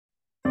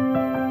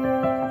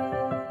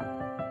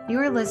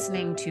are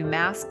listening to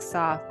Masks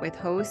Off with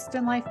host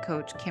and life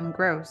coach Kim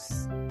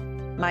Gross.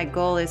 My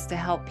goal is to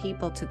help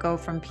people to go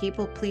from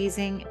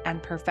people-pleasing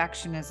and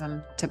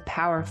perfectionism to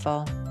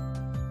powerful.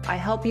 I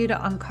help you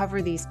to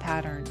uncover these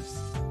patterns,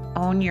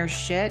 own your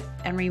shit,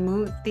 and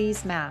remove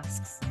these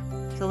masks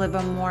to live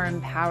a more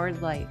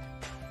empowered life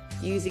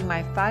using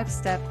my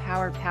 5-step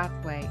power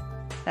pathway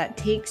that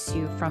takes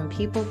you from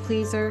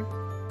people-pleaser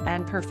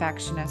and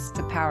perfectionist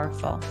to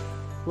powerful.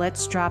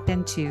 Let's drop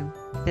into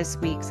this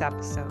week's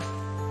episode.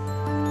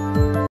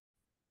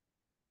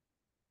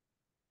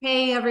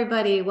 Hey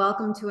everybody,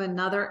 welcome to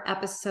another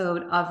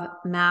episode of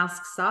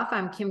Masks Off.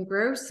 I'm Kim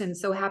Gross and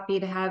so happy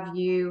to have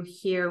you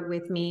here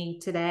with me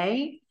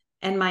today.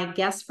 And my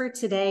guest for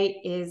today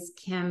is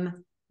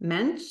Kim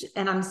Mensch.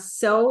 And I'm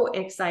so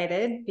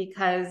excited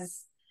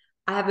because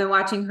I have been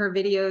watching her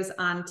videos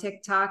on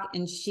TikTok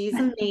and she's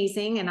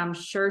amazing. And I'm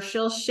sure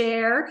she'll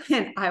share,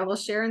 and I will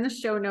share in the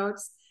show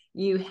notes.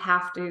 You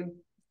have to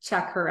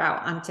check her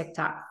out on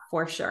TikTok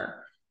for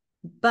sure.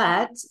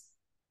 But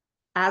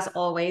as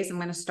always, I'm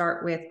going to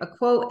start with a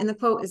quote, and the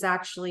quote is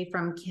actually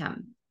from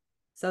Kim.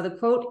 So the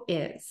quote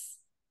is,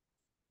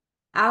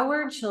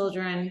 "Our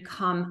children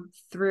come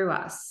through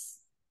us,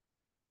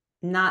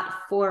 not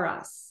for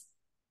us,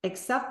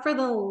 except for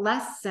the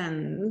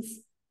lessons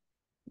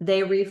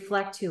they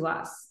reflect to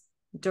us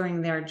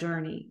during their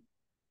journey,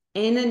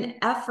 in an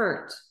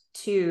effort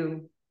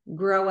to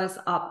grow us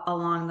up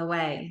along the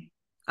way."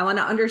 I want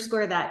to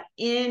underscore that,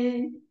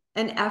 in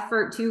an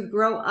effort to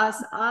grow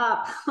us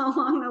up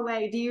along the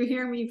way. Do you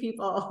hear me,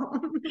 people?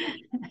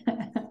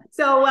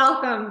 So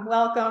welcome.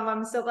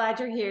 I'm so glad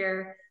you're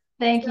here.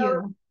 Thank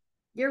you.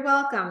 You're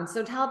welcome.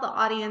 So tell the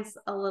audience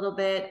a little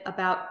bit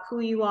about who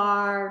you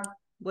are.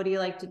 What do you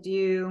like to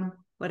do?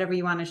 Whatever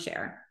you want to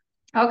share.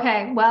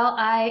 Okay. Well,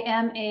 I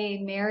am a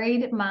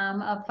married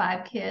mom of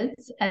 5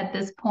 kids at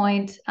this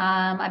point.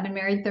 I've been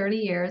married 30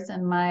 years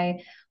and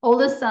my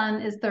oldest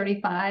son is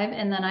 35.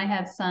 And then I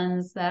have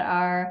sons that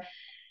are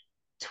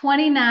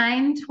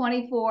 29,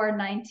 24,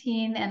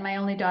 19, and my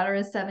only daughter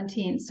is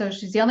 17. So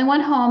she's the only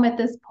one home at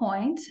this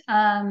point.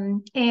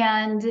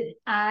 And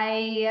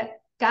I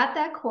got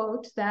that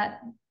quote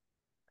that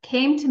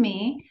came to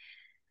me.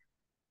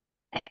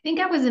 I think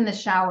I was in the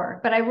shower,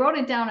 but I wrote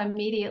it down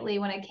immediately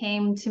when it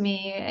came to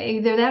me.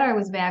 Either that or I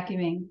was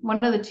vacuuming, one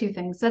of the two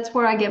things. That's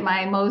where I get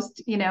my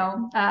most,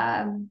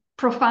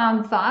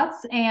 profound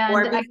thoughts. And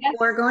or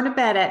before going to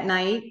bed at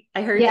night.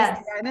 I heard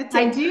yes, I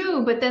TikTok.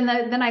 do, but then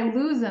I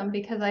lose them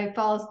because I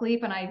fall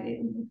asleep,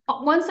 and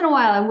once in a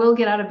while I will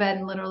get out of bed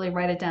and literally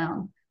write it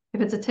down.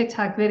 If it's a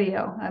TikTok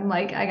video, I'm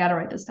like, I got to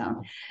write this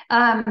down.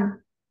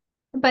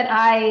 But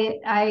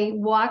I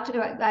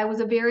was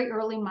a very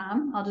early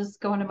mom. I'll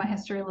just go into my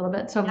history a little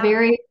bit. So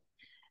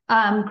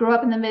grew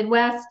up in the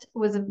Midwest,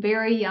 was a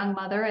very young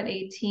mother at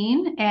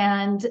 18.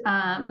 And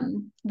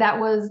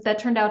that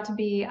turned out to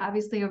be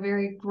obviously a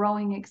very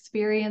growing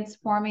experience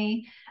for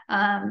me.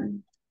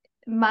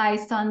 My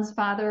son's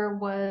father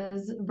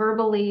was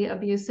verbally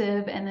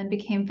abusive and then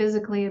became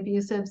physically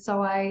abusive.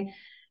 So I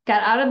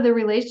got out of the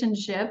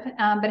relationship,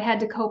 but had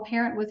to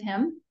co-parent with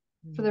him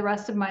for the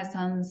rest of my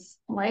son's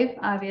life,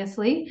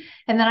 obviously.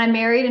 And then I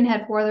married and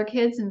had 4 other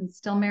kids and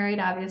still married,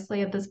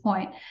 obviously, at this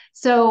point.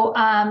 So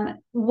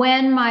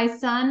when my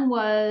son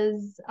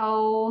was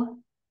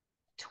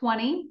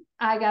 20,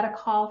 I got a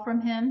call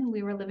from him.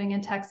 We were living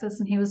in Texas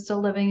and he was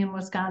still living in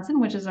Wisconsin,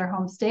 which is our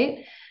home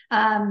state.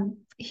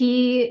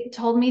 He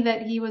told me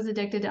that he was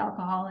addicted to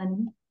alcohol,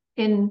 and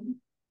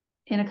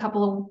in a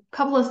couple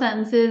of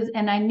sentences,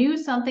 and I knew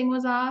something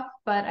was off,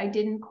 but I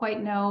didn't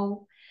quite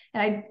know.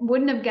 And I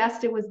wouldn't have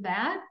guessed it was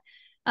that.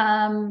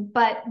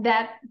 But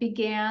that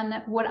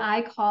began what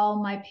I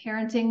call my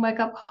parenting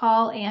wake-up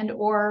call and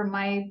or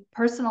my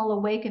personal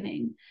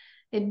awakening.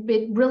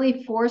 It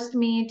really forced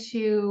me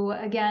to,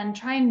 again,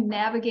 try and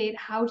navigate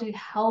how to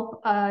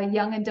help a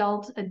young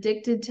adult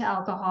addicted to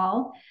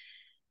alcohol,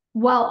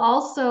 while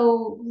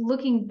also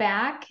looking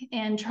back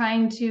and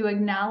trying to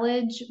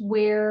acknowledge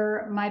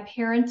where my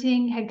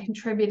parenting had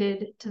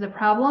contributed to the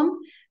problem,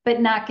 but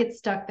not get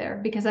stuck there.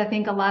 Because I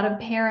think a lot of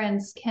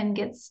parents can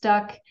get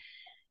stuck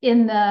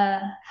in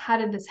how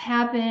did this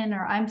happen?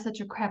 Or I'm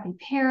such a crappy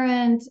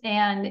parent.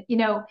 And,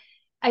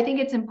 I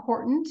think it's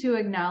important to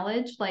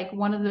acknowledge, like,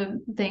 one of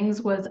the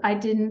things was I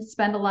didn't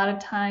spend a lot of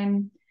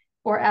time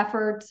or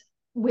effort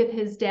with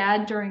his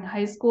dad during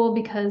high school,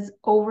 because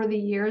over the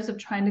years of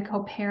trying to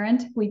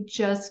co-parent, we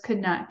just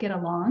could not get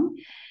along.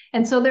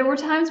 And so there were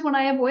times when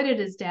I avoided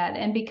his dad.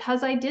 And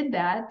because I did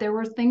that, there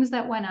were things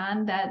that went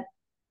on that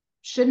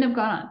shouldn't have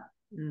gone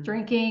on,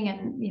 drinking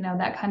and,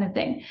 that kind of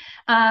thing.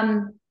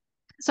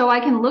 So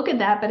I can look at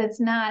that, but it's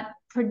not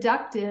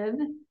productive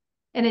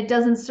and it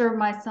doesn't serve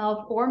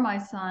myself or my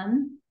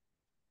son.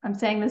 I'm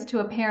saying this to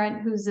a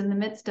parent who's in the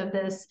midst of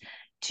this,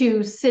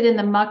 to sit in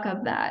the muck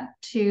of that,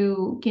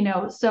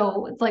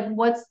 so it's like,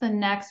 what's the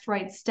next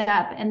right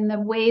step? And the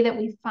way that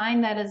we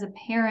find that as a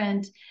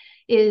parent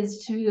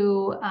is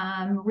to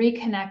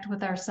reconnect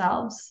with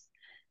ourselves.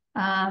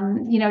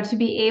 To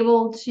be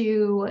able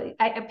to,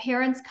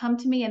 parents come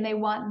to me and they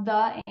want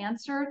the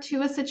answer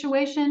to a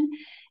situation.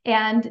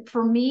 And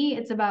for me,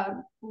 it's about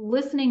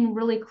listening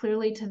really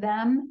clearly to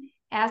them,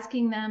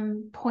 asking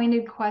them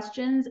pointed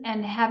questions,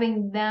 and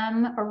having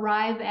them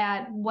arrive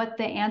at what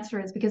the answer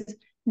is, because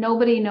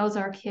nobody knows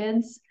our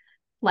kids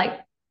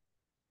like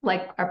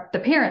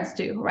the parents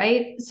do,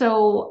 right?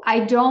 So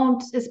I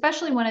don't,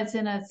 especially when it's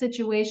in a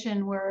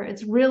situation where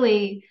it's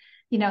really,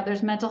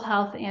 there's mental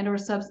health and or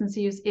substance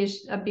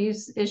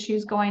abuse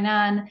issues going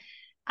on.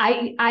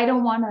 I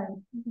don't want to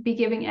be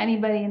giving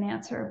anybody an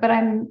answer, but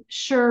I'm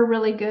sure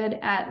really good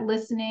at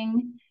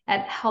listening,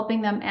 at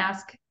helping them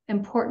ask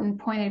important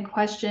pointed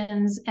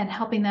questions, and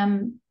helping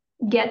them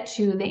get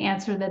to the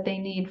answer that they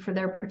need for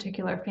their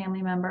particular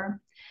family member.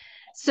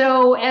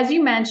 So as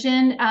you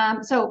mentioned,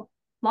 so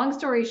long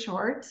story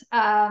short,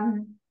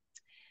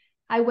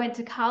 I went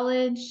to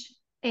college,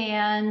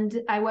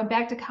 and I went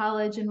back to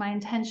college, and my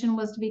intention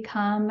was to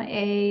become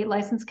a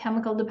licensed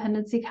chemical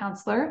dependency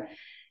counselor.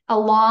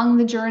 Along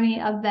the journey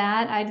of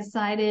that, I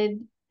decided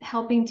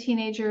helping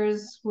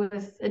teenagers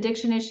with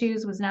addiction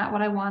issues was not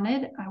what I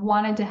wanted. I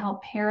wanted to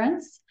help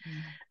parents.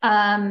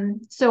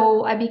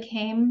 So I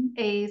became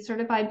a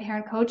certified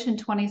parent coach in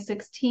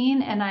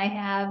 2016, and I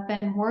have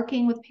been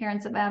working with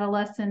parents of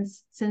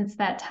adolescents since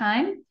that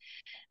time.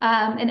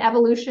 An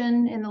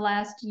evolution in the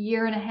last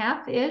year and a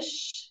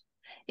half-ish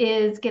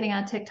is getting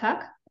on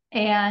TikTok.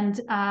 And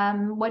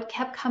what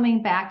kept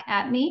coming back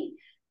at me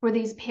were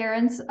these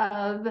parents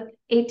of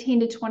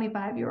 18 to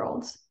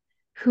 25-year-olds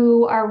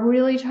who are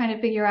really trying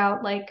to figure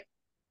out, like,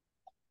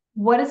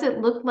 what does it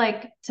look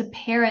like to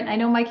parent? I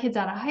know my kid's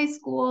out of high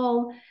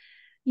school,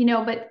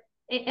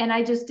 and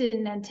I just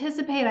didn't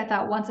anticipate. I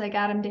thought once I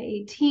got him to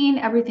 18,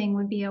 everything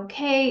would be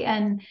okay.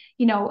 And,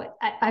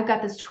 I've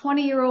got this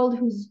 20-year-old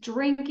who's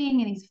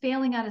drinking and he's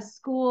failing out of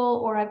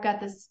school, or I've got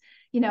this,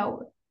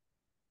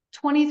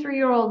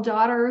 23-year-old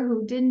daughter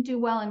who didn't do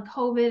well in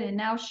COVID, and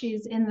now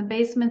she's in the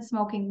basement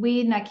smoking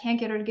weed, and I can't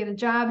get her to get a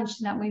job, and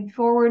she's not moving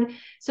forward.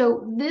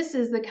 So this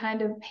is the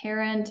kind of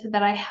parent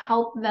that I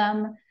help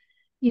them,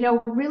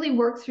 really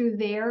work through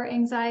their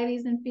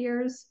anxieties and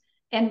fears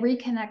and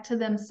reconnect to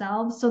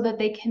themselves, so that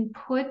they can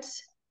put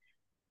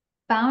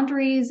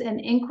boundaries and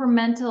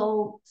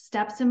incremental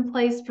steps in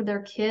place for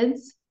their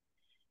kids,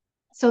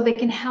 so they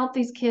can help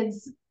these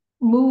kids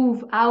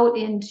move out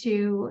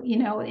into,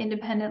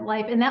 independent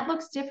life. And that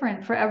looks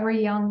different for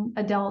every young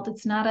adult.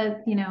 It's not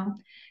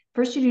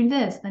first you do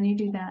this, then you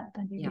do that,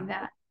 then you do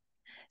that.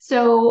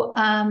 So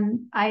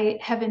I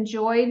have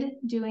enjoyed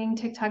doing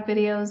TikTok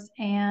videos,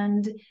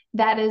 and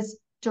that is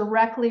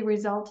directly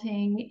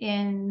resulting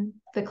in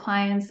the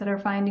clients that are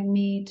finding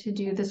me to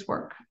do this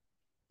work.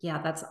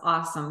 Yeah, that's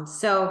awesome.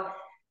 So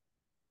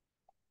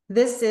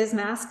this is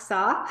Masks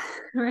Off,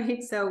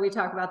 right? So we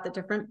talk about the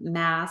different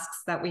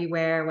masks that we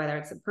wear, whether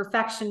it's a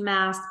perfection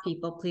mask,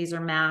 people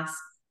pleaser mask,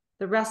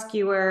 the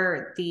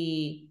rescuer,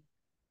 the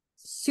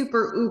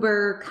super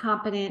uber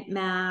competent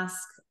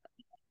mask,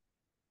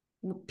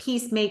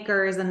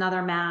 peacemaker is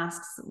another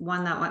mask.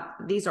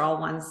 These are all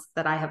ones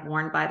that I have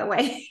worn, by the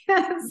way,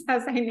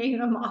 as I name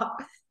them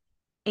off.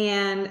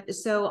 And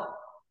so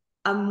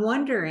I'm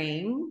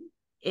wondering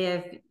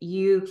if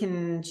you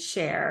can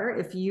share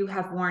if you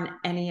have worn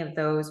any of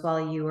those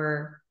while you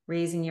were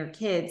raising your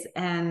kids.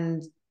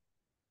 And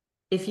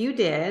if you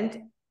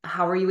did,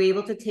 how were you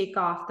able to take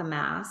off the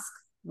mask?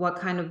 What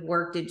kind of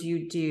work did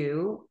you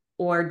do?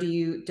 Or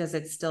do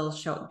they still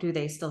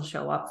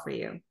show up for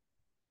you?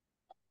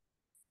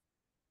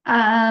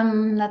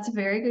 That's a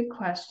very good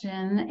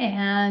question.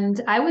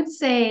 And I would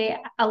say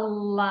a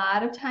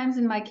lot of times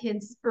in my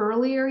kids'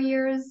 earlier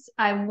years,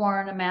 I've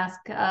worn a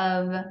mask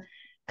of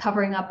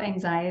covering up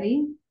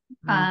anxiety.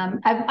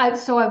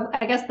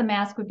 I guess the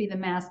mask would be the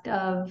mask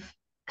of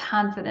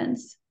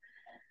confidence.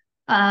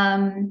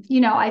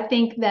 I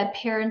think that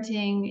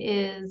parenting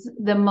is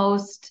the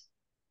most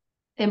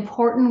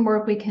important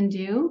work we can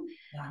do,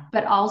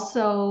 but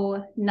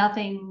also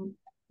nothing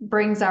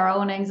brings our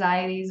own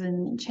anxieties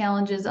and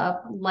challenges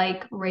up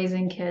like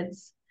raising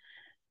kids.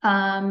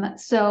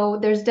 So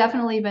there's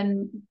definitely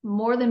been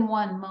more than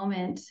one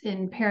moment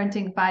in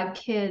parenting 5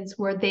 kids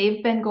where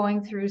they've been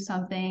going through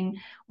something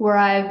where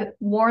I've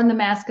worn the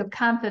mask of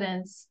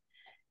confidence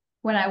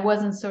when I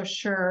wasn't so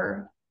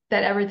sure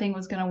that everything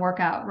was going to work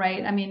out,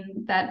 right? I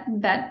mean, that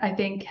I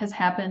think has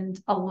happened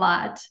a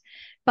lot.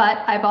 But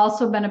I've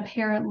also been a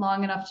parent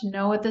long enough to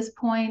know at this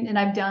point, and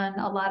I've done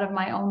a lot of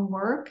my own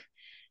work,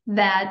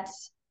 that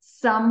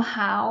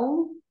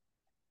somehow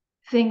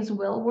things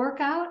will work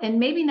out, and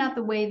maybe not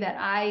the way that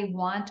I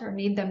want or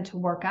need them to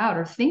work out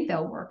or think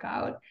they'll work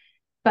out,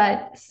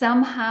 but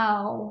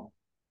somehow,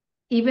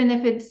 even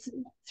if it's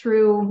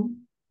through,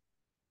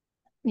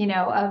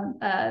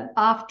 a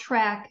off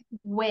track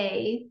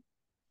way,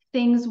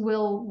 things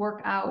will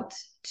work out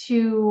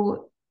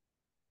to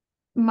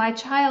my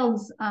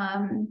child's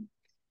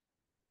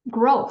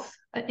growth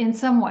in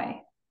some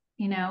way,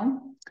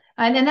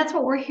 and that's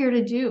what we're here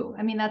to do.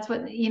 I mean, that's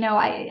what,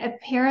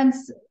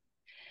 parents,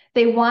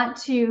 They want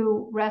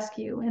to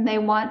rescue and they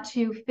want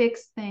to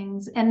fix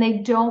things, and they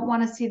don't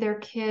want to see their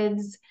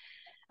kids.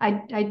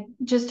 I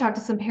just talked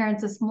to some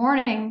parents this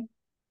morning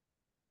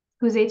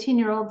whose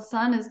 18-year-old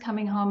son is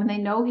coming home and they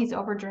know he's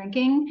over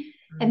drinking,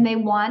 and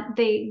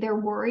they're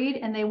worried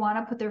and they want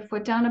to put their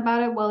foot down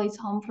about it while he's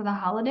home for the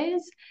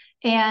holidays.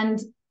 And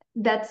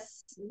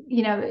that's,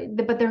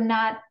 but they're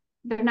not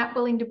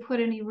willing to put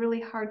any really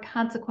hard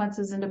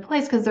consequences into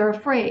place because they're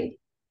afraid.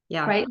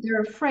 Yeah. Right.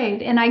 They're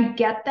afraid. And I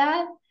get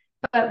that.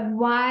 But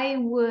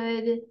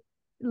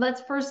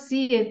let's first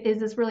see, is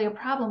this really a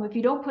problem? If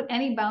you don't put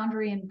any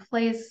boundary in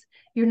place,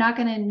 you're not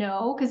going to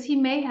know, because he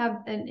may have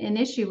an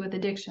issue with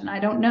addiction. I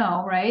don't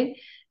know. Right.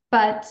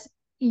 But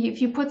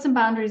if you put some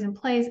boundaries in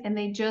place and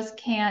they just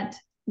can't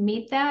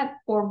meet that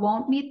or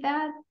won't meet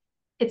that,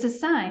 it's a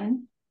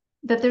sign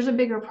that there's a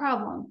bigger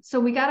problem.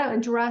 So we got to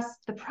address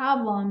the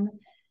problem,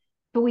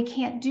 but we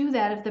can't do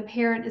that if the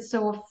parent is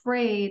so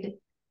afraid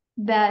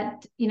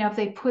that, if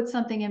they put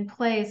something in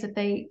place, if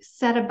they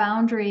set a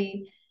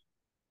boundary,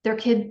 their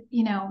kid,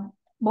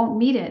 won't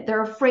meet it.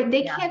 They're afraid.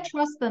 They can't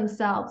trust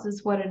themselves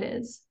is what it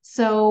is.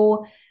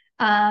 So,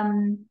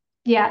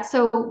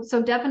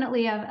 so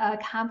definitely a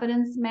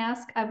confidence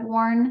mask I've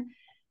worn.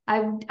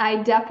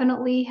 I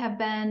definitely have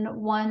been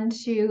one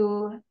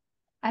to,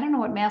 I don't know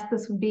what mask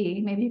this would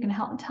be. Maybe you can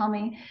help tell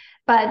me,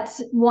 but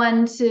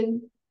one to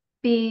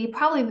be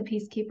probably the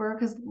peacekeeper,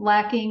 because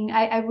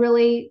I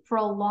really, for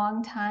a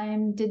long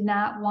time, did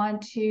not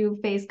want to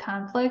face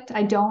conflict.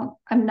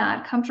 I'm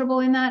not comfortable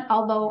in that,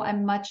 although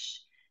I'm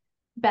much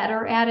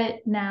better at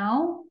it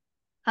now.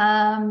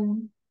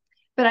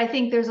 But I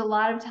think there's a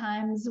lot of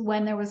times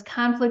when there was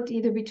conflict,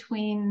 either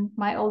between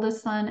my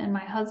oldest son and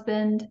my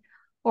husband,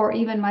 or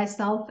even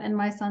myself and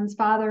my son's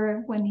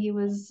father when he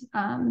was,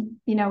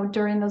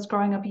 during those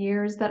growing up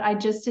years, that I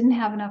just didn't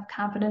have enough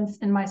confidence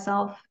in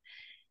myself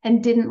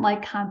and didn't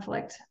like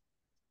conflict.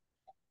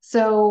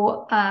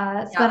 So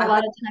spent a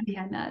lot of time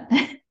behind that.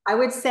 I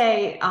would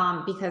say,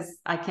 because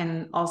I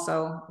can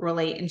also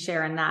relate and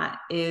share in that,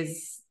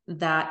 is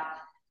that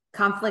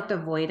conflict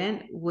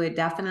avoidant would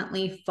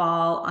definitely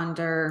fall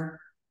under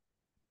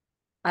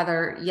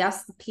either,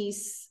 yes, the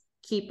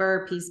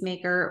peacekeeper,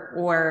 peacemaker,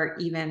 or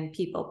even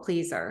people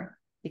pleaser,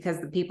 because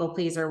the people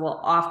pleaser will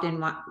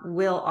often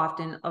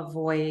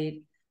avoid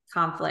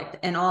conflict.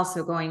 And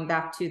also, going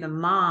back to the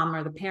mom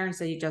or the parents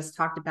that you just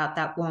talked about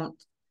that won't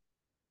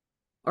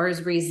or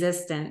is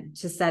resistant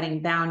to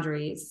setting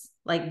boundaries,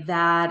 like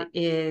that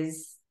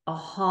is a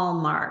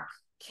hallmark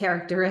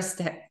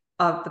characteristic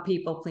of the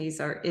people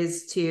pleaser,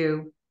 is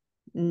to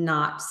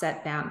not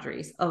set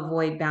boundaries,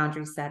 avoid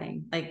boundary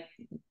setting. Like,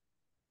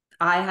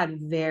 I had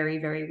very,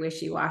 very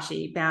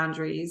wishy-washy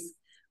boundaries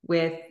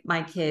with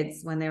my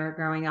kids when they were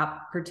growing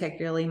up,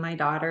 particularly my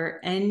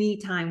daughter.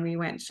 Anytime we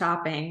went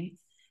shopping,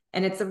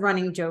 and it's a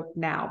running joke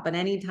now, but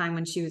anytime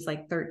when she was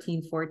like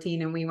 13,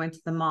 14, and we went to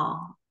the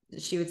mall,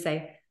 she would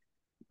say,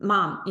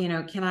 Mom,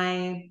 can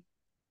I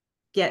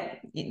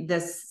get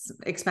this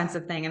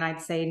expensive thing? And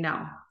I'd say,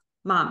 no.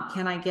 Mom,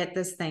 can I get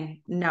this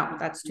thing? No,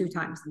 that's 2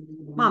 times.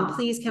 Mom,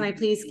 please, can I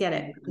please get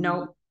it?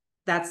 No,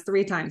 that's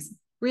 3 times.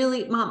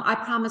 Really, Mom, I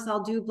promise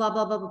I'll do blah,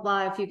 blah, blah, blah,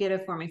 blah if you get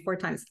it for me 4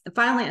 times. And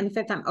finally, on the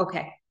 5th time,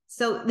 okay.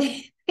 So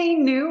they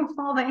knew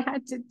all they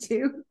had to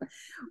do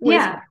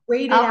was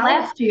wait it out.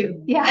 Outlast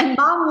you. Yeah. And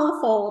Mom will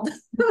fold.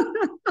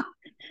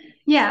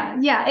 Yeah.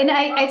 And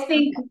I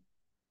think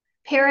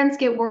parents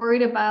get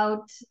worried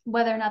about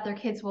whether or not their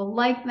kids will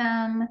like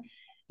them.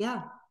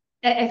 Yeah.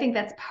 I think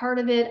that's part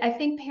of it. I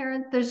think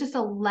there's just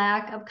a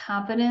lack of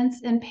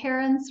confidence in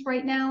parents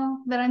right now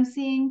that I'm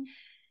seeing.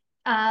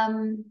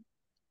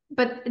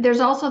 But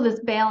there's also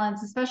this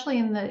balance, especially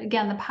in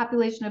the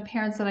population of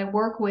parents that I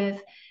work with,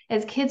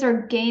 as kids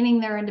are gaining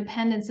their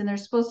independence and they're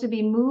supposed to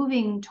be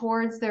moving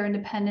towards their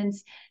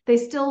independence, they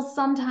still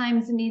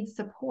sometimes need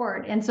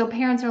support. And so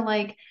parents are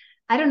like,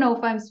 I don't know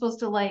if I'm supposed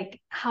to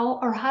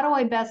how do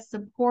I best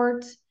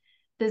support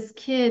this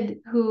kid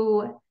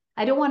who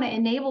I don't want to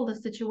enable the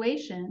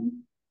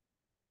situation,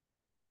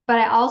 but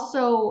I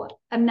also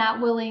am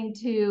not willing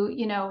to,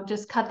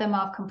 just cut them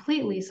off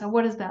completely. So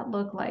what does that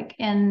look like?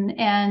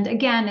 And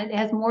again, it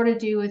has more to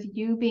do with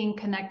you being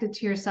connected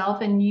to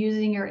yourself and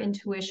using your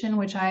intuition,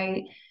 which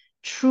I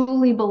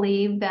truly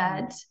believe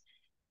that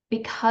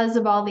because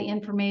of all the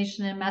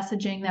information and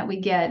messaging that we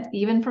get,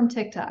 even from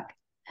TikTok,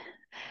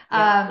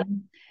 that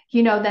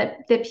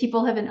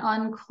people have an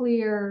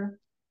unclear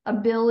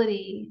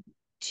ability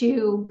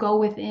to go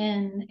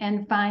within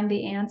and find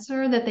the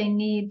answer that they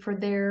need for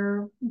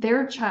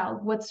their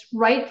child. What's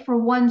right for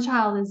one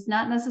child is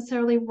not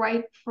necessarily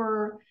right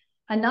for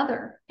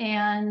another.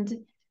 And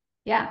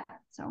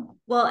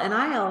well, and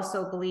I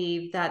also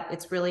believe that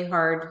it's really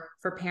hard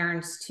for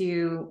parents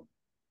to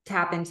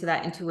tap into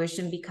that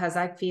intuition, because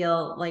I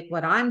feel like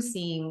what I'm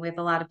seeing with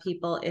a lot of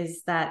people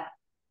is that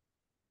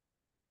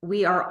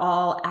we are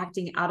all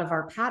acting out of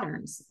our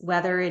patterns,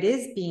 whether it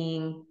is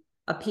being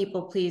a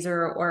people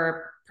pleaser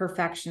or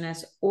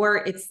perfectionist, or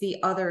it's the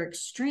other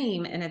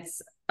extreme, and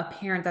it's a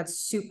parent that's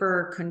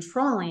super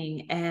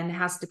controlling and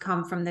has to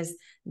come from this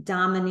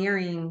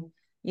domineering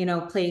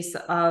place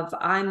of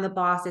I'm the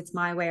boss, it's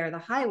my way or the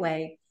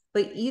highway.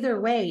 But either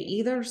way,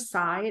 either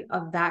side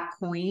of that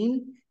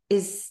coin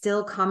is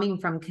still coming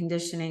from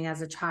conditioning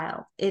as a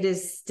child. It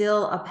is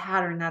still a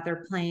pattern that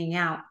they're playing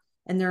out,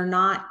 and they're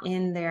not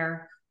in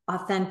their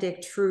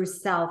authentic, true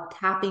self,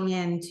 tapping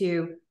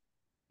into,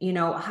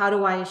 how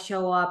do I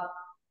show up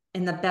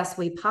in the best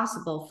way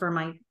possible for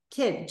my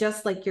kid?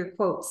 Just like your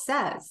quote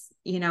says,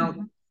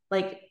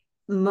 like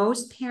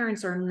most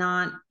parents are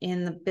not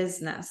in the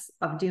business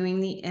of doing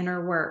the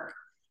inner work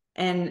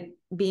and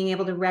being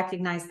able to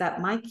recognize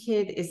that my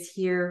kid is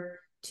here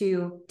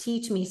to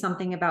teach me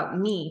something about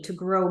me, to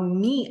grow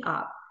me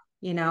up,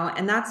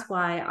 and that's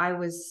why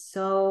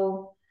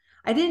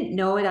I didn't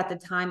know it at the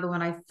time, but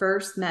when I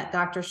first met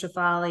Dr.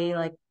 Shefali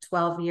like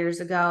 12 years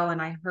ago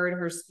and I heard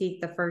her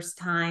speak the first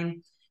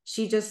time,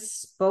 she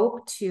just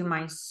spoke to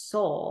my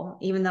soul,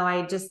 even though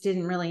I just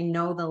didn't really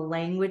know the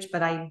language,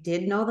 but I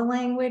did know the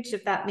language,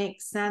 if that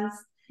makes sense.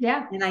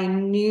 Yeah. And I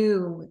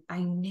knew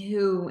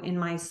in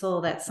my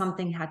soul that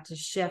something had to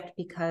shift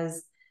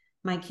because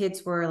my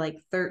kids were like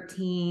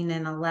 13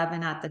 and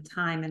 11 at the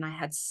time. And I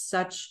had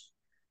such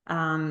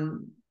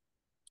an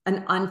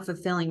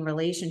unfulfilling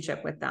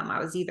relationship with them. I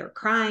was either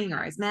crying or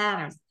I was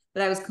mad,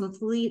 but I was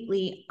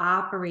completely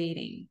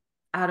operating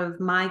out of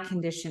my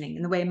conditioning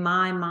and the way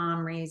my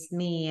mom raised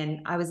me.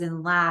 And I was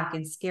in lack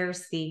and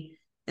scarcity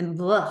and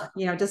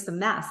just a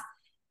mess.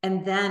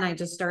 And then I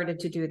just started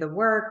to do the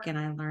work, and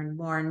I learned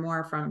more and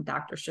more from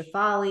Dr.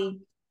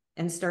 Shefali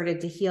and started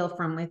to heal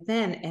from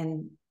within.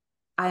 And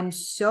I'm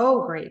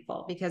so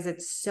grateful because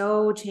it's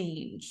so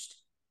changed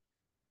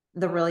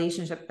the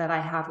relationship that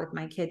I have with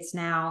my kids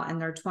now,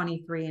 and they're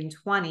 23 and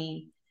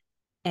 20.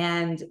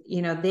 And,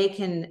 they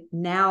can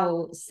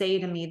now say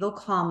to me, they'll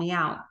call me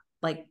out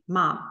like,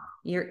 Mom,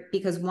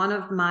 because one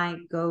of my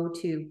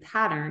go-to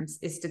patterns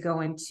is to go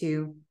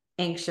into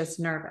anxious,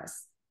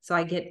 nervous. So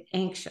I get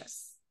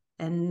anxious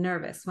and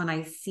nervous when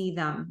I see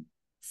them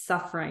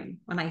suffering,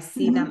 when I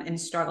see them in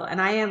struggle.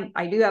 And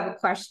I do have a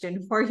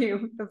question for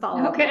you to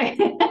follow up. Okay.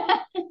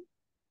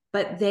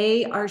 But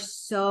they are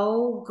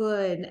so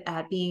good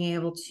at being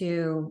able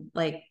to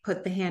like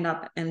put the hand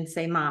up and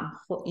say, Mom,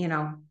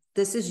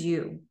 this is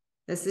you.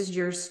 This is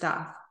your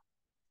stuff.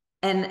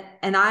 And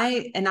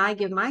I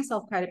give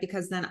myself credit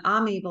because then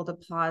I'm able to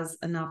pause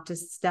enough to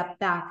step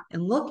back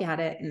and look at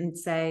it and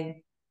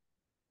say,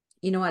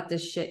 you know what,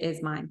 this shit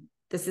is mine.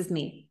 This is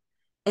me.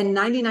 And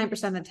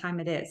 99% of the time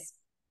it is.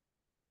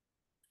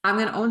 I'm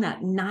going to own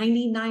that.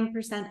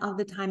 99% of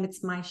the time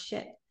it's my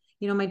shit.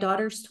 My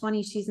daughter's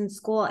 20, she's in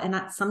school, and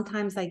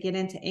sometimes I get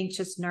into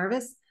anxious,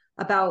 nervous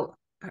about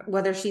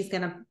whether she's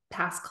going to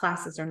pass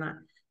classes or not.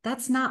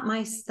 That's not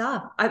my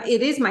stuff.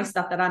 It is my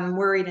stuff that I'm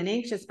worried and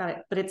anxious about it,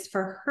 but it's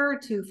for her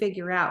to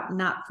figure out,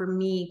 not for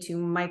me to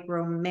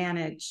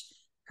micromanage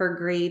her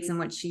grades and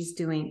what she's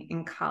doing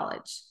in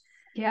college.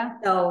 Yeah.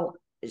 So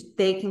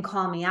they can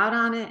call me out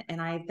on it,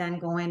 and I then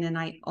go in and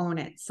I own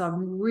it. So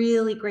I'm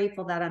really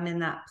grateful that I'm in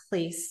that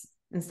place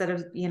instead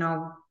of,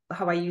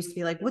 how I used to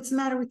be like, what's the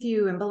matter with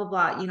you? And blah,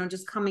 blah, blah,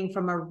 just coming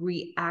from a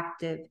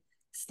reactive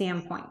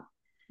standpoint.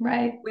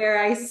 Right. Where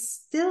I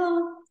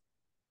still,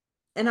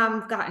 and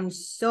I've gotten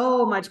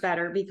so much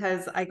better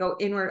because I go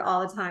inward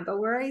all the time, but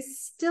where I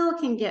still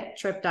can get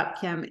tripped up,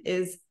 Kim,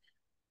 is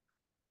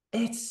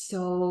it's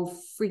so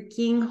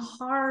freaking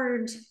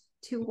hard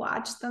to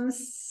watch them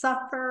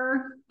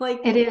suffer. Like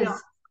it is.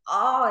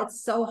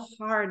 It's so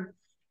hard.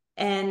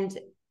 And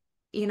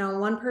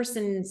one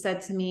person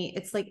said to me,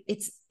 it's like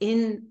it's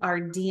in our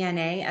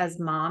DNA as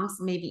moms,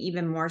 maybe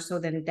even more so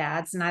than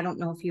dads. And I don't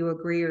know if you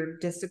agree or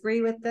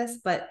disagree with this,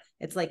 but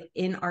it's like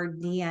in our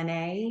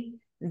DNA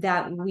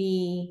that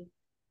we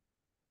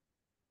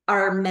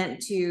are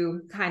meant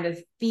to kind of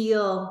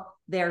feel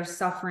their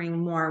suffering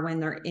more when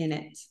they're in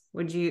it.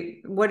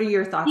 What are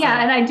your thoughts?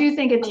 Yeah. And I do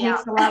think it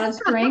takes a lot of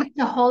strength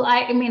to hold.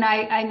 I mean,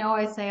 I know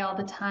I say all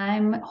the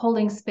time,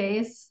 holding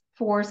space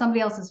for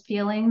somebody else's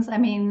feelings. I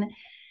mean,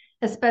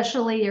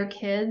 especially your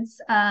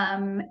kids,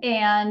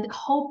 and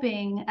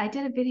hoping. I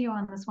did a video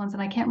on this once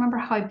and I can't remember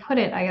how I put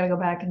it. I got to go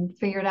back and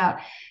figure it out,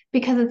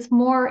 because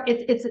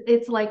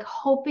it's like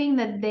hoping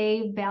that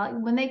they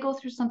value when they go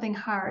through something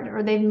hard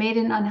or they've made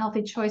an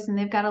unhealthy choice and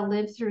they've got to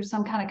live through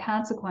some kind of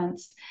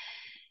consequence.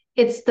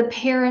 It's the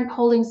parent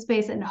holding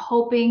space and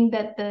hoping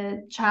that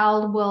the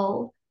child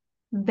will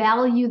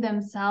value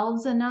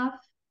themselves enough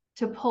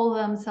to pull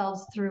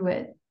themselves through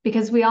it,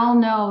 because we all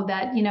know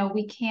that,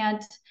 we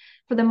can't,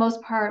 for the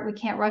most part, we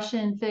can't rush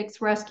in,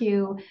 fix,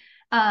 rescue.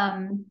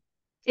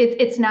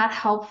 It's not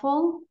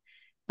helpful,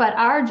 but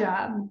our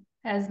job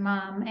as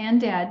mom and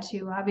dad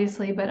too,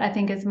 obviously, but I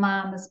think as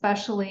mom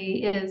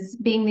especially, is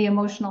being the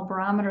emotional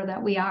barometer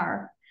that we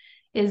are,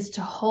 is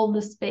to hold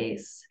the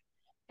space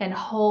and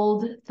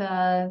hold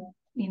the,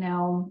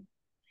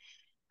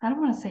 I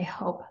don't want to say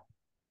hope.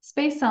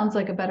 Space sounds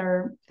like a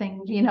better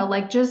thing,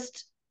 like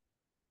just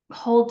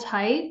hold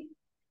tight,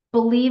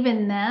 believe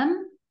in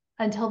them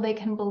until they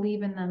can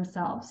believe in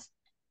themselves.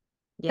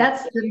 Yeah.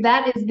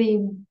 That is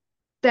the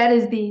that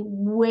is the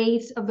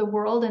weight of the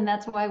world. And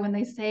that's why when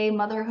they say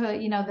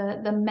motherhood, you know,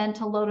 the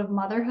mental load of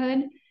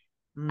motherhood,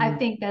 I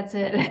think that's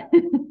it.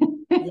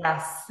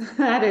 Yes,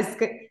 that is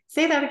good.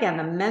 Say that again.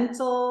 The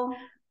mental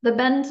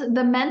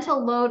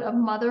load of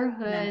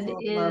motherhood Mental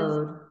is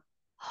load.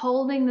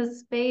 holding the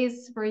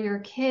space for your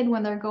kid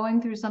when they're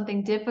going through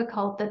something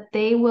difficult, that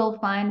they will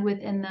find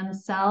within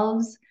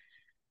themselves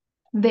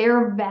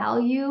their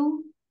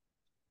value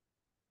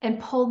and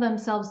pull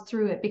themselves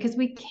through it, because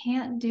we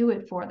can't do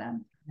it for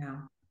them.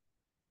 Yeah.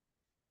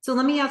 So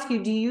let me ask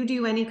you, do you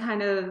do any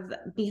kind of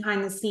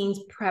behind the scenes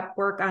prep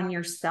work on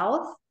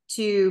yourself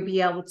to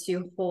be able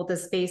to hold the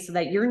space so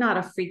that you're not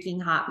a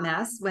freaking hot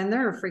mess when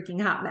they're a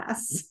freaking hot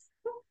mess?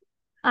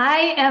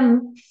 I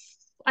am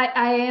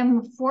I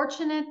am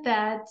fortunate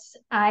that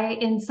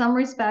in some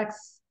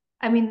respects,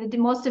 I mean, the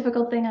most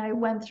difficult thing I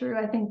went through,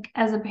 I think,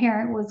 as a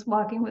parent was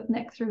walking with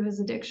Nick through his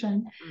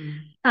addiction.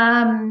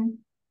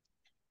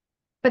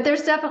 But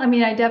there's definitely, I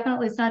mean,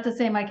 it's not to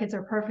say my kids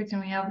are perfect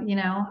and we have,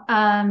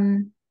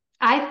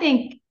 I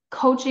think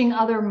coaching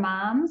other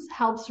moms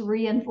helps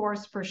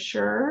reinforce for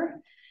sure.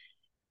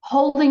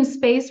 Holding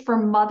space for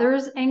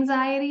mothers'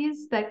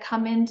 anxieties that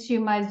come into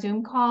my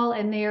Zoom call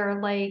and they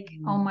are like,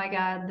 oh my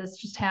God, this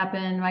just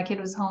happened. My kid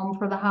was home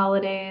for the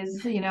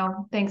holidays,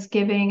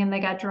 Thanksgiving, and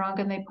they got drunk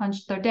and they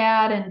punched their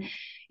dad. And,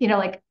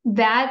 like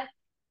that,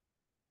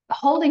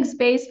 holding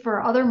space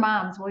for other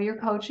moms while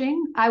you're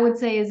coaching, I would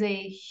say is a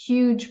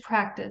huge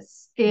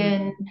practice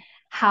in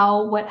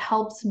what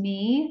helps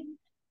me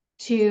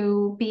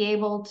to be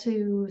able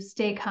to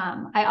stay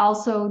calm. I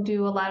also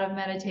do a lot of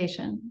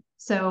meditation.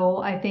 So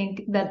I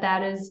think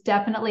that is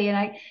definitely,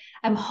 and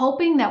I'm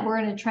hoping that we're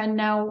in a trend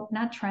now,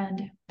 not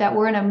trend, that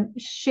we're in a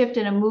shift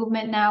in a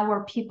movement now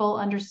where people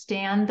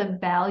understand the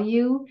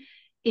value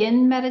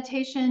in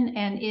meditation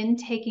and in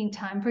taking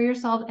time for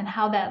yourself and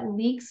how that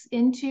leaks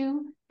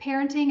into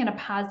parenting in a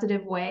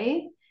positive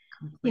way.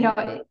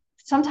 Completely.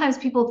 Sometimes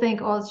people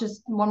think, oh, it's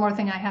just one more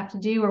thing I have to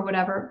do or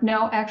whatever.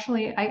 No,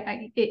 actually,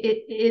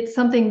 it's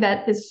something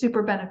that is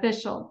super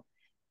beneficial.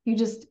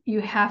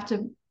 You have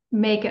to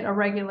make it a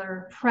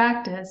regular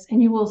practice,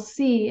 and you will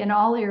see in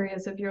all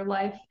areas of your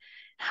life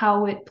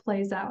how it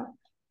plays out.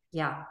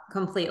 Yeah,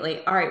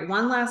 completely. All right.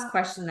 One last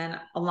question then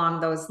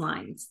along those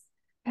lines.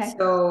 Okay.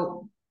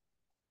 So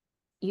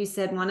you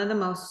said one of the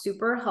most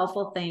super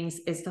helpful things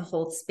is to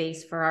hold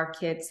space for our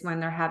kids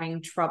when they're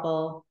having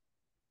trouble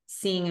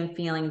seeing and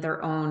feeling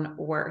their own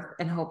worth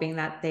and hoping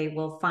that they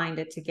will find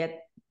it to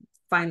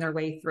find their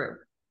way through.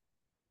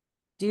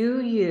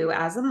 Do you,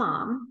 as a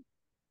mom,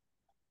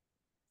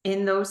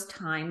 in those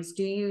times,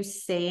 do you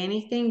say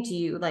anything? Do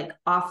you like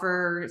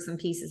offer some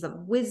pieces of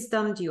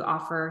wisdom? Do you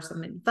offer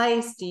some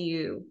advice? Do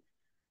you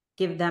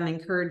give them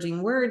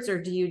encouraging words?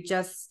 Or do you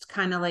just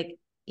kind of like,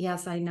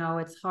 yes, I know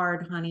it's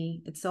hard,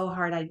 honey. It's so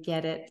hard. I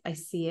get it. I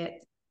see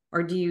it.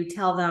 Or do you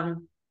tell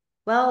them,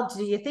 well,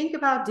 do you think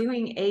about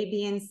doing A,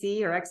 B, and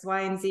C or X,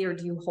 Y, and Z, or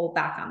do you hold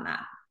back on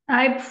that?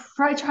 I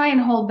try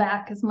and hold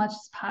back as much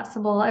as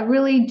possible. I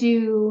really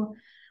do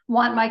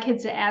want my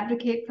kids to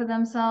advocate for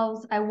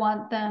themselves. I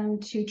want them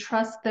to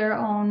trust their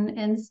own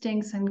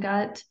instincts and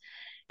gut.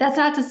 That's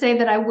not to say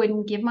that I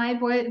wouldn't give my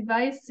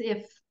advice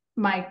if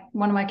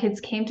one of my kids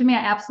came to me. I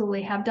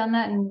absolutely have done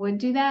that and would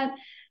do that.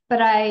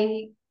 But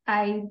I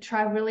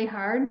try really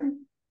hard.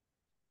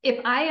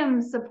 If I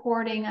am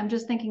supporting, I'm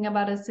just thinking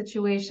about a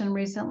situation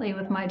recently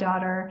with my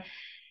daughter.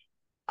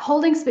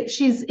 Holding space,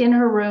 she's in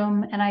her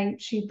room and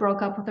she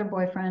broke up with her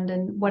boyfriend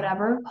and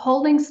whatever.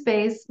 Holding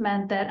space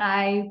meant that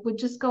I would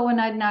just go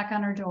and I'd knock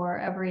on her door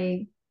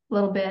every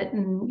little bit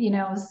and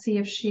see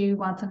if she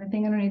wants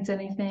anything or needs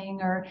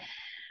anything. Or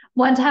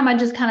one time I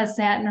just kind of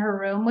sat in her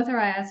room with her.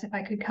 I asked if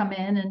I could come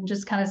in and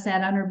just kind of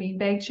sat on her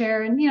beanbag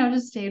chair and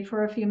just stayed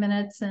for a few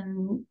minutes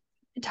and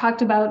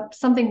talked about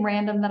something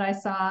random that I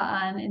saw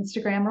on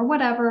Instagram or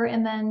whatever,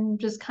 and then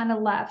just kind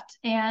of left.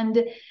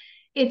 And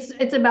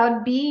it's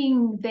about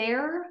being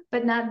there,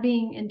 but not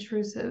being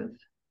intrusive.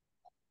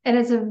 And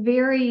it's a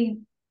very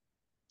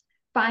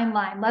fine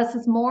line. Less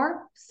is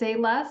more, say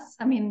less.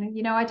 I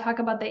mean, I talk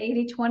about the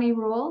 80-20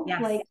 rule.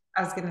 Yes, like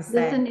I was going to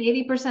say. Listen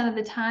 80% of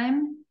the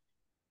time,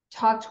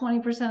 talk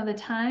 20% of the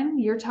time.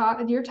 Your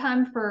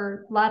time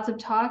for lots of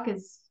talk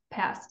is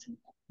past.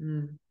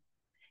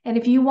 And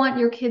if you want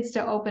your kids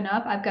to open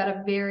up, I've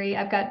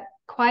got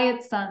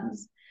quiet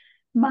sons.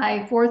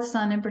 My fourth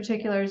son in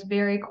particular is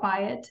very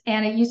quiet.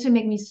 And it used to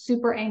make me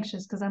super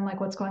anxious because I'm like,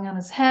 what's going on in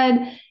his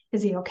head?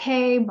 Is he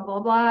okay? Blah, blah,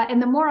 blah.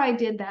 And the more I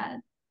did that,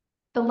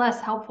 the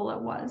less helpful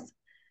it was.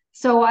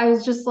 So I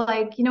was just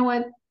like, you know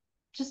what?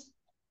 Just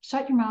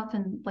shut your mouth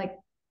and like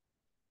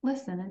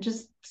listen and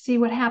just see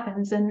what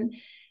happens. And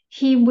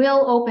he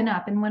will open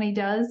up. And when he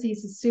does,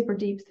 he's a super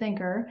deep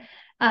thinker.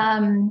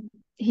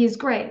 He's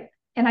great.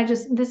 And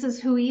this is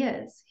who he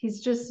is.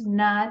 He's just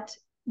not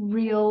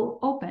real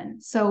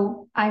open.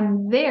 So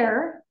I'm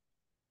there.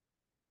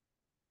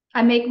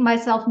 I make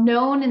myself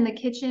known in the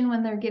kitchen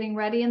when they're getting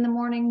ready in the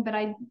morning, but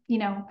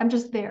I'm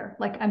just there.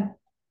 Like I'm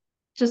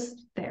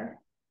just there.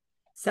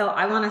 So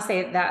I want to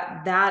say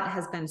that that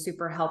has been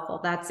super helpful.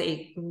 That's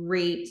a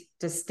great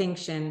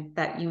distinction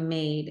that you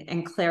made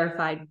and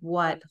clarified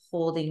what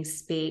holding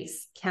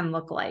space can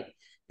look like,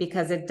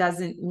 because it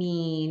doesn't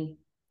mean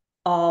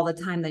all the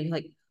time that you're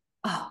like,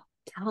 oh,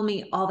 tell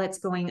me all that's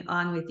going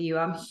on with you.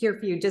 I'm here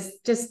for you.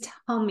 Just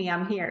tell me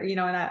I'm here,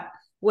 and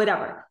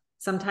whatever.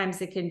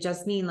 Sometimes it can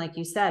just mean, like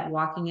you said,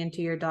 walking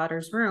into your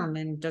daughter's room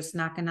and just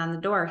knocking on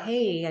the door.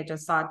 Hey, I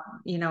just saw,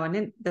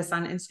 this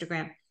on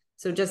Instagram.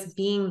 So just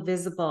being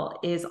visible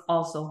is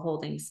also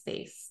holding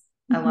space.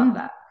 I love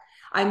that.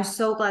 I'm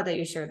so glad that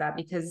you shared that,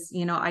 because,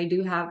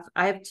 I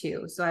have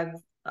two. So I have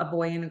a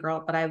boy and a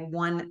girl, but I have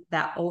one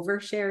that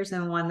overshares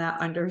and one that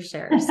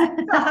undershares.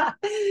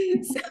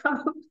 So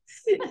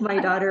my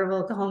daughter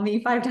will call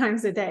me 5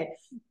 times a day,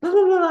 blah,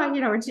 blah, blah,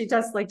 and she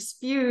just like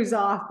spews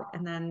off.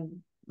 And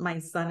then my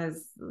son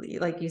is,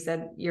 like you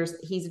said,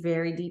 he's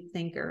very deep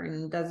thinker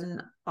and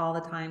doesn't all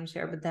the time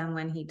share. But then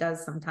when he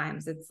does,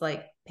 sometimes it's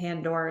like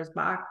Pandora's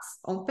box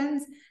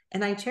opens,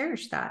 and I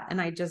cherish that. And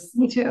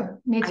me too.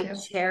 I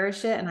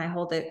cherish it and I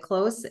hold it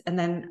close. And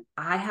then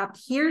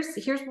here's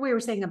what we were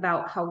saying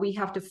about how we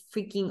have to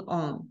freaking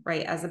own,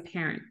 right, as a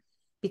parent,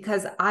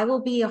 because I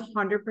will be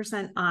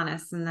 100%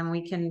 honest, and then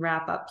we can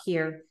wrap up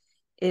here,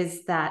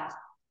 is that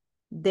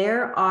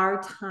there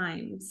are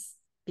times,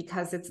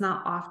 because it's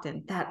not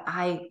often, that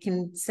I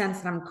can sense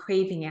that I'm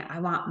craving it. I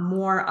want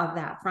more of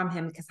that from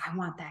him because I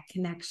want that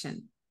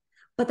connection.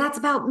 But that's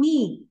about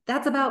me.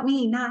 That's about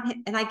me, not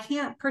him. And I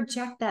can't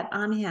project that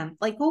on him.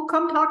 Like, oh,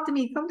 come talk to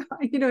me. Come talk.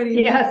 You know what I mean?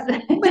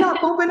 Yes.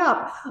 Open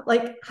up.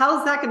 Like,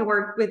 how's that going to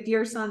work with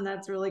your son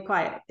that's really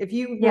quiet? If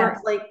you were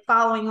like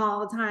following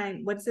all the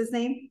time, what's his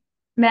name?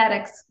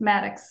 Maddox.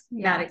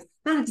 Yeah.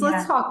 Maddox,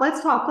 let's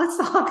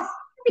talk.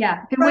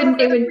 Yeah. He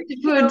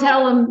would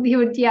tell him, he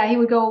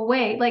would go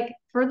away, like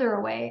further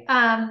away.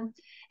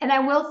 And I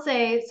will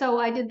say, so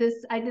I did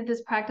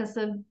this practice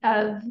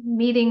of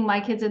meeting my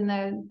kids in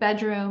the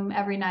bedroom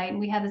every night. And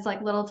we had this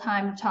like little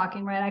time of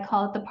talking, right? I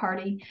call it the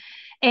party.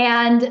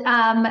 And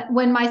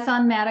when my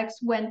son Maddox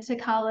went to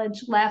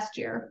college last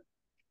year,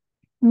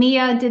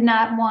 Mia did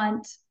not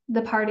want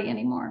the party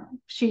anymore.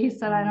 She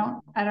said, I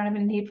don't have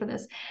any need for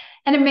this.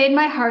 And it made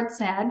my heart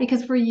sad,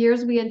 because for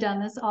years we had done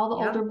this. All the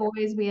older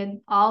boys, we had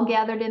all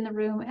gathered in the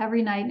room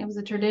every night, and it was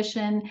a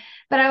tradition.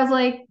 But I was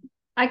like,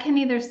 I can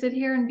either sit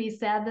here and be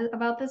sad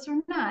about this or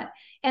not.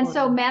 And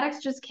so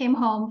Maddox just came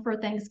home for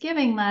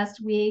Thanksgiving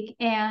last week,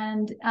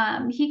 and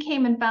he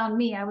came and found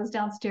me. I was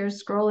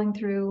downstairs scrolling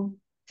through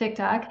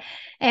TikTok,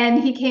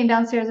 and he came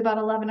downstairs about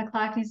 11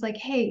 o'clock, and he's like,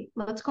 hey,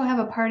 let's go have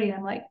a party. And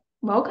I'm like,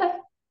 well, okay.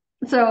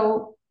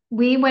 So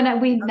he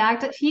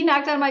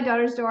knocked on my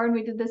daughter's door, and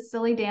we did this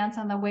silly dance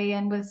on the way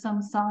in with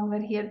some song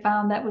that he had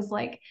found that was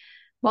like,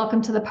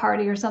 welcome to the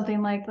party, or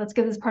something like, let's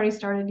get this party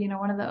started,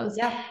 one of those.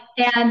 Yeah.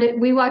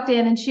 And we walked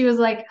in, and she was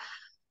like,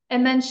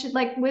 and then she,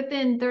 like,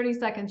 within 30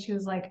 seconds, she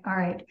was like, all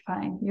right,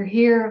 fine, you're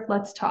here,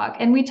 let's talk.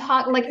 And we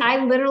talked, like,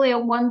 I literally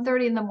at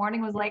 1:30 in the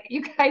morning was like,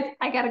 you guys,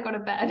 I gotta go to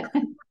bed.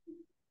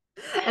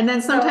 And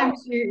then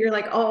sometimes you're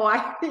like, oh,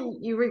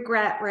 you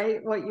regret,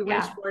 right, what you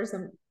wish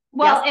for.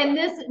 Well, and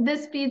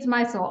this feeds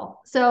my soul.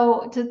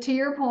 So to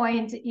your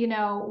point,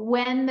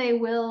 when they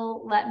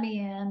will let me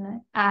in,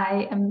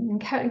 I am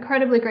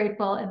incredibly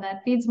grateful, and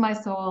that feeds my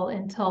soul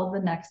until the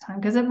next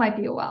time, because it might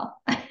be a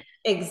while.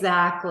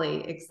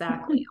 Exactly.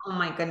 Oh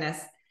my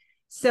goodness.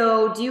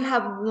 So do you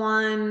have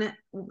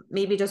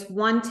maybe just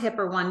one tip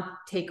or one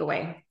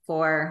takeaway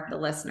for the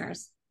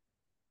listeners?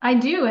 I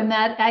do. And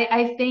that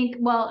I think,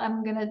 well,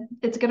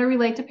 it's going to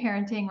relate to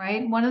parenting,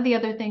 right? One of the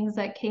other things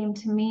that came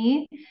to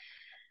me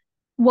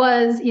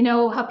was,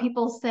 how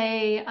people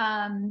say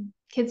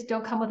kids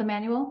don't come with a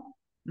manual.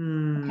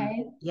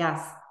 Okay.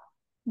 Yes.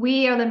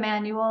 We are the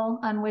manual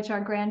on which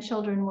our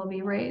grandchildren will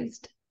be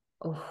raised.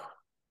 Oh.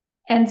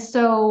 And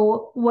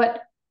so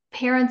what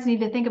parents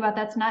need to think about,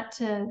 that's not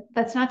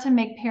to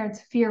make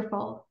parents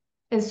fearful.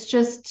 It's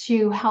just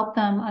to help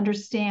them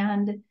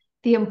understand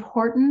the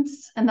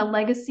importance and the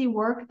legacy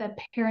work that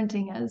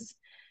parenting is.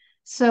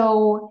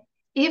 So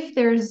if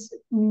there's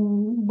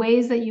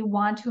ways that you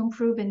want to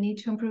improve and need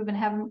to improve and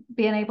haven't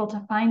been able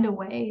to find a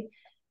way,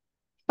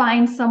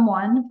 find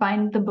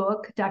the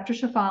book, Dr.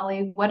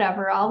 Shefali,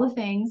 whatever, all the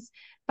things,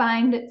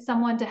 find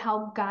someone to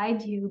help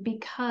guide you,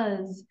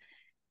 because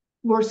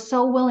we're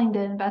so willing to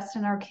invest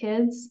in our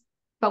kids,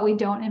 but we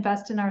don't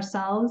invest in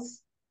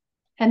ourselves.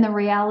 And the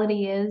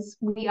reality is,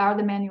 we are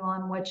the manual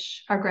on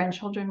which our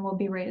grandchildren will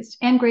be raised,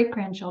 and great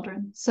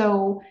grandchildren.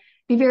 So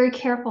be very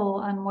careful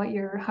on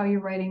how you're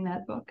writing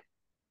that book.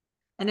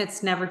 And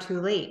it's never too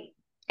late.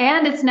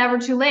 And it's never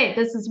too late.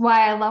 This is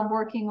why I love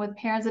working with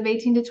parents of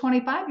 18 to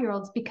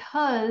 25-year-olds,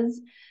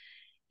 because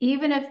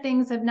even if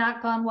things have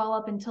not gone well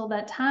up until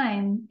that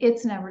time,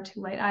 it's never too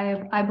late.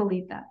 I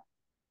believe that.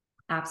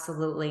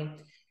 Absolutely.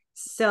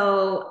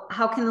 So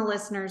how can the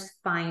listeners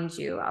find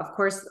you? Of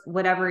course,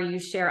 whatever you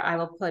share, I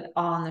will put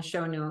all in the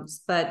show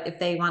notes. But if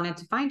they wanted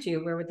to find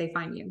you, where would they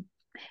find you?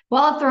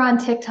 Well, if they're on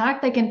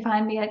TikTok, they can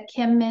find me at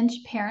Kim Minch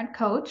Parent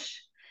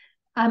Coach.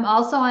 I'm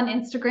also on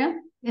Instagram.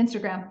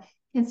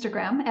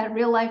 Instagram at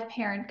Real Life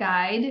Parent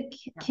Guide,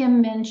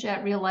 Kim Minch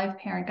at Real Life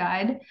Parent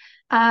Guide.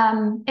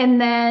 And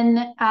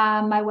then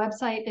my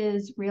website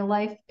is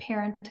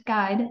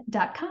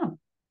reallifeparentguide.com.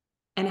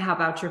 And how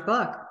about your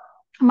book?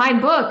 My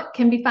book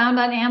can be found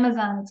on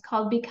Amazon. It's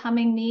called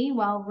Becoming Me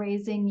While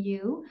Raising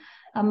You,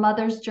 A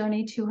Mother's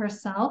Journey to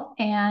Herself.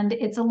 And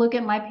it's a look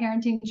at my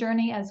parenting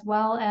journey, as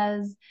well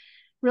as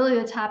really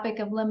the topic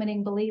of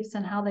limiting beliefs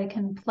and how they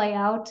can play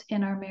out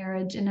in our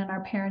marriage and in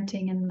our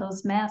parenting and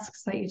those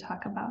masks that you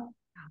talk about.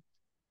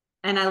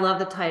 And I love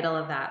the title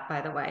of that,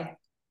 by the way.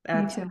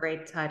 That's a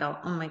great title.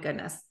 Oh my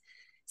goodness.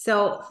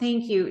 So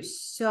thank you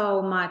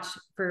so much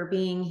for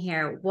being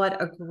here.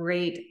 What a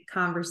great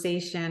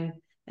conversation.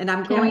 And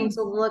I'm going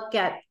to look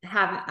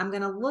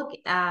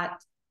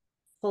at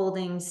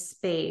holding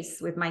space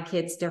with my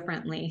kids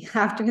differently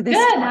after this.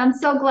 Good. I'm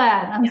so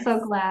glad. I'm so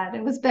glad.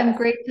 It was been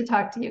great to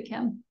talk to you,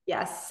 Kim.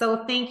 Yes.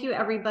 So thank you,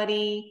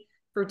 everybody,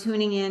 for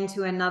tuning in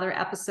to another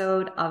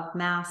episode of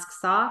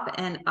Masks Off,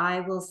 and I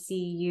will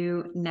see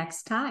you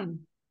next time.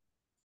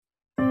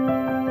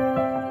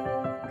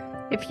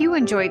 If you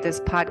enjoyed this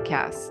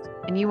podcast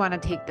and you want to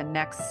take the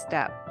next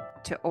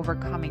step to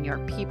overcoming your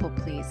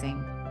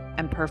people-pleasing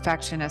and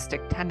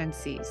perfectionistic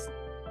tendencies,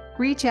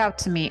 reach out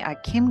to me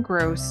at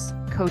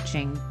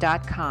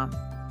kimgrosscoaching.com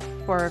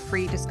for a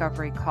free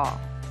discovery call.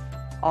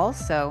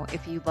 Also,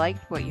 if you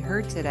liked what you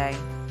heard today,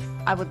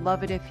 I would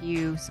love it if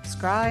you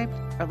subscribed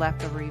or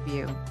left a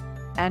review.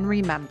 And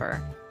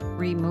remember,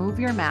 remove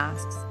your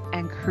masks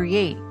and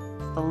create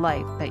the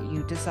life that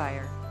you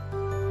desire.